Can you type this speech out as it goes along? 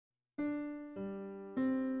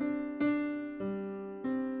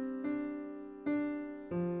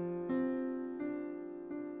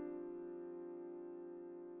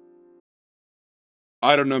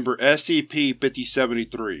Item Number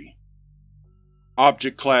SCP-5073.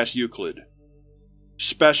 Object Class Euclid.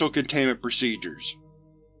 Special Containment Procedures.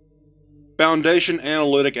 Foundation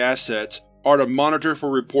analytic assets are to monitor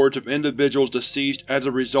for reports of individuals deceased as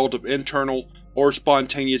a result of internal or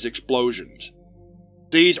spontaneous explosions.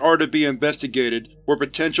 These are to be investigated for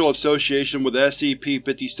potential association with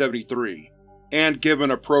SCP-5073, and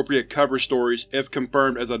given appropriate cover stories if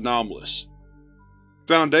confirmed as anomalous.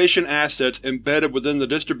 Foundation assets embedded within the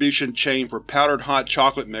distribution chain for powdered hot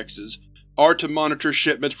chocolate mixes are to monitor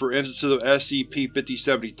shipments for instances of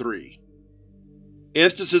SCP-5073.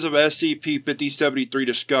 Instances of SCP-5073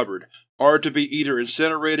 discovered are to be either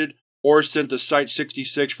incinerated or sent to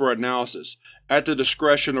Site-66 for analysis, at the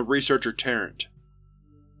discretion of Researcher Tarrant.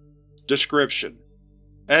 Description: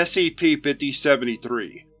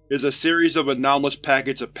 SCP-5073 is a series of anomalous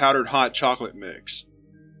packets of powdered hot chocolate mix.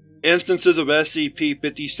 Instances of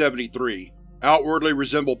SCP-5073 outwardly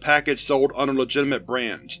resemble packets sold under legitimate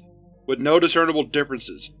brands, with no discernible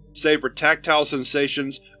differences save for tactile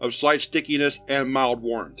sensations of slight stickiness and mild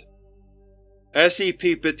warmth.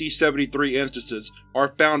 SCP-5073 instances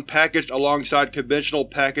are found packaged alongside conventional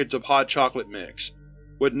packets of hot chocolate mix,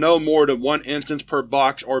 with no more than one instance per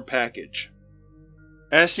box or package.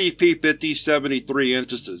 SCP-5073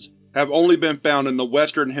 instances have only been found in the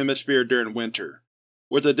Western Hemisphere during winter,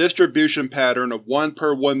 with a distribution pattern of 1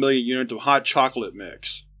 per 1 million units of hot chocolate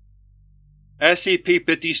mix.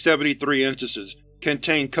 SCP-5073 instances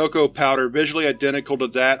contain cocoa powder visually identical to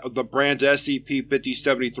that of the brands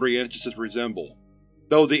SCP-5073 instances resemble,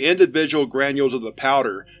 though the individual granules of the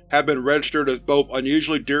powder have been registered as both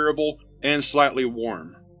unusually durable and slightly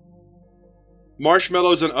warm.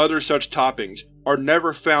 Marshmallows and other such toppings are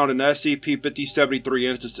never found in SCP-5073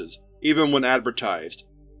 instances, even when advertised.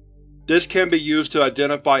 This can be used to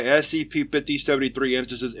identify SCP-5073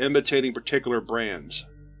 instances imitating particular brands.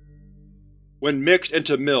 When mixed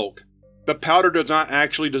into milk, the powder does not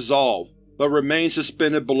actually dissolve, but remains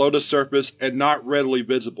suspended below the surface and not readily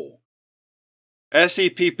visible.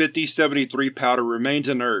 SCP-5073 powder remains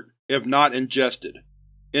inert, if not ingested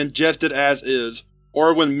as is,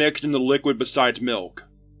 or when mixed into liquid besides milk.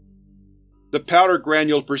 The powder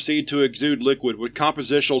granules proceed to exude liquid with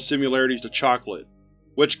compositional similarities to chocolate,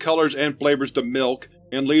 which colors and flavors the milk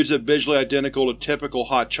and leaves it visually identical to typical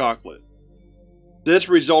hot chocolate. This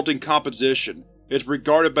resulting composition is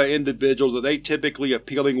regarded by individuals as atypically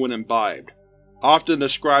appealing when imbibed, often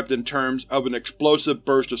described in terms of an explosive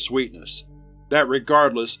burst of sweetness that,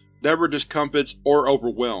 regardless, never discomfits or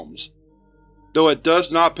overwhelms. Though it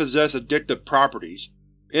does not possess addictive properties,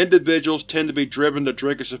 individuals tend to be driven to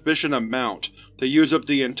drink a sufficient amount to use up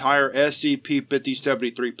the entire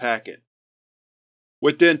SCP-5073 packet.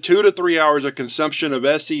 Within 2 to 3 hours of consumption of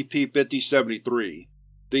SCP-5073,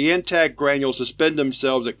 the intact granules suspend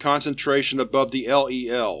themselves at concentration above the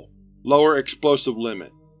LEL, lower explosive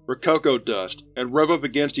limit, for cocoa dust and rub up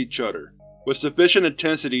against each other, with sufficient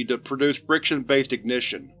intensity to produce friction-based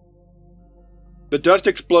ignition. The dust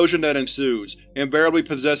explosion that ensues invariably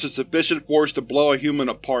possesses sufficient force to blow a human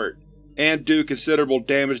apart, and do considerable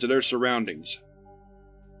damage to their surroundings.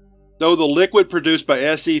 Though the liquid produced by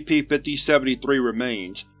SCP-5073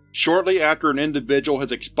 remains, shortly after an individual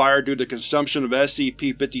has expired due to consumption of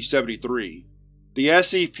SCP-5073, the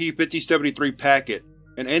SCP-5073 packet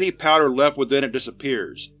and any powder left within it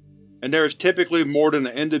disappears, and there is typically more than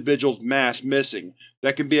an individual's mass missing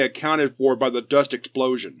that can be accounted for by the dust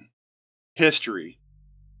explosion. History: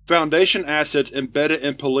 Foundation assets embedded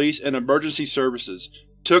in police and emergency services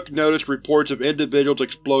took notice reports of individuals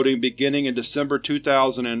exploding beginning in December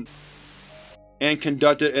 2000 and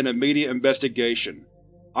conducted an immediate investigation,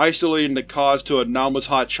 isolating the cause to anomalous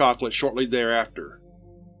hot chocolate shortly thereafter.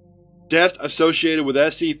 Deaths associated with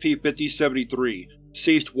SCP-5073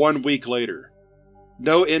 ceased 1 week later.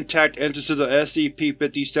 No intact instances of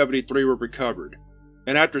SCP-5073 were recovered,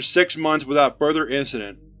 and after 6 months without further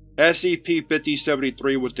incident,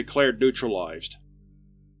 SCP-5073 was declared neutralized.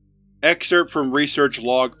 Excerpt from Research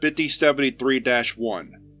Log 5073-1.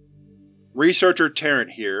 Researcher Tarrant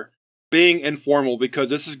here, being informal because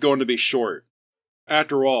this is going to be short.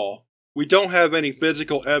 After all, we don't have any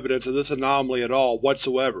physical evidence of this anomaly at all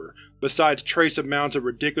whatsoever, besides trace amounts of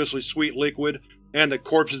ridiculously sweet liquid and the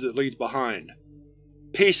corpses it leaves behind.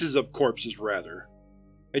 Pieces of corpses, rather.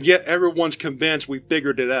 And yet everyone's convinced we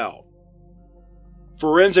figured it out.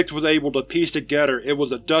 Forensics was able to piece together it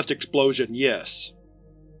was a dust explosion, yes.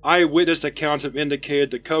 Eyewitness accounts have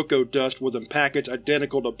indicated the cocoa dust was in packets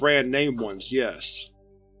identical to brand-name ones, yes.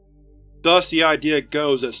 Thus the idea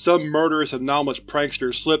goes that some murderous anomalous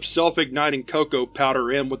prankster slipped self-igniting cocoa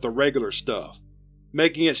powder in with the regular stuff,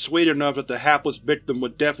 making it sweet enough that the hapless victim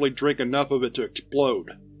would definitely drink enough of it to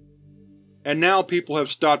explode. And now people have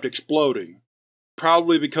stopped exploding,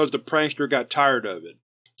 probably because the prankster got tired of it,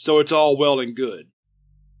 so it's all well and good.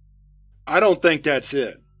 I don't think that's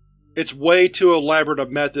it. It's way too elaborate a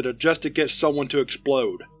method just to get someone to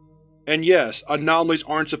explode. And yes, anomalies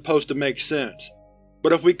aren't supposed to make sense,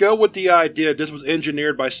 but if we go with the idea this was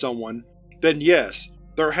engineered by someone, then yes,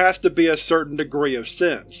 there has to be a certain degree of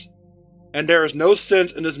sense. And there is no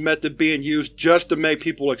sense in this method being used just to make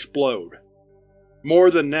people explode. More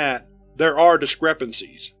than that, there are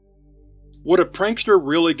discrepancies. Would a prankster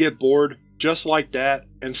really get bored, just like that,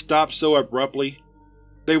 and stop so abruptly?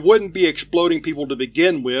 They wouldn't be exploding people to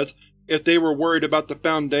begin with if they were worried about the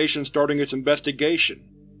Foundation starting its investigation.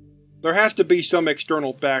 There has to be some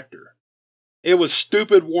external factor. It was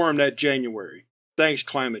stupid warm that January. Thanks,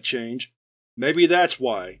 climate change. Maybe that's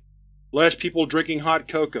why. Less people drinking hot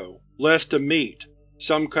cocoa, less to meet.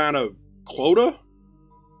 Some kind of quota?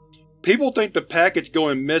 People think the package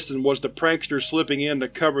going missing was the prankster slipping in to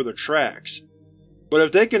cover the tracks. But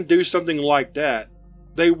if they can do something like that,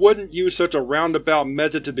 they wouldn't use such a roundabout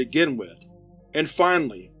method to begin with. And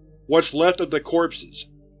finally, what's left of the corpses.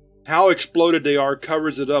 How exploded they are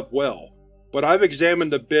covers it up well, but I've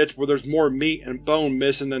examined the bits where there's more meat and bone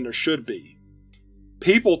missing than there should be.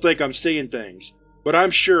 People think I'm seeing things, but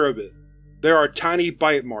I'm sure of it. There are tiny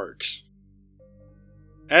bite marks.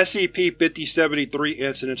 SCP-5073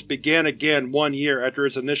 incidents began again 1 year after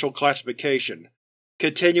its initial classification,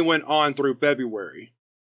 continuing on through February.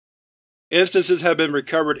 Instances have been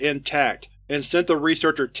recovered intact and sent to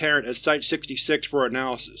researcher Tarrant at Site-66 for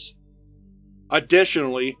analysis.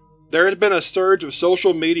 Additionally, there has been a surge of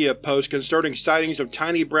social media posts concerning sightings of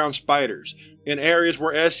tiny brown spiders in areas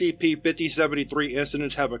where SCP-5073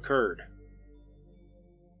 incidents have occurred.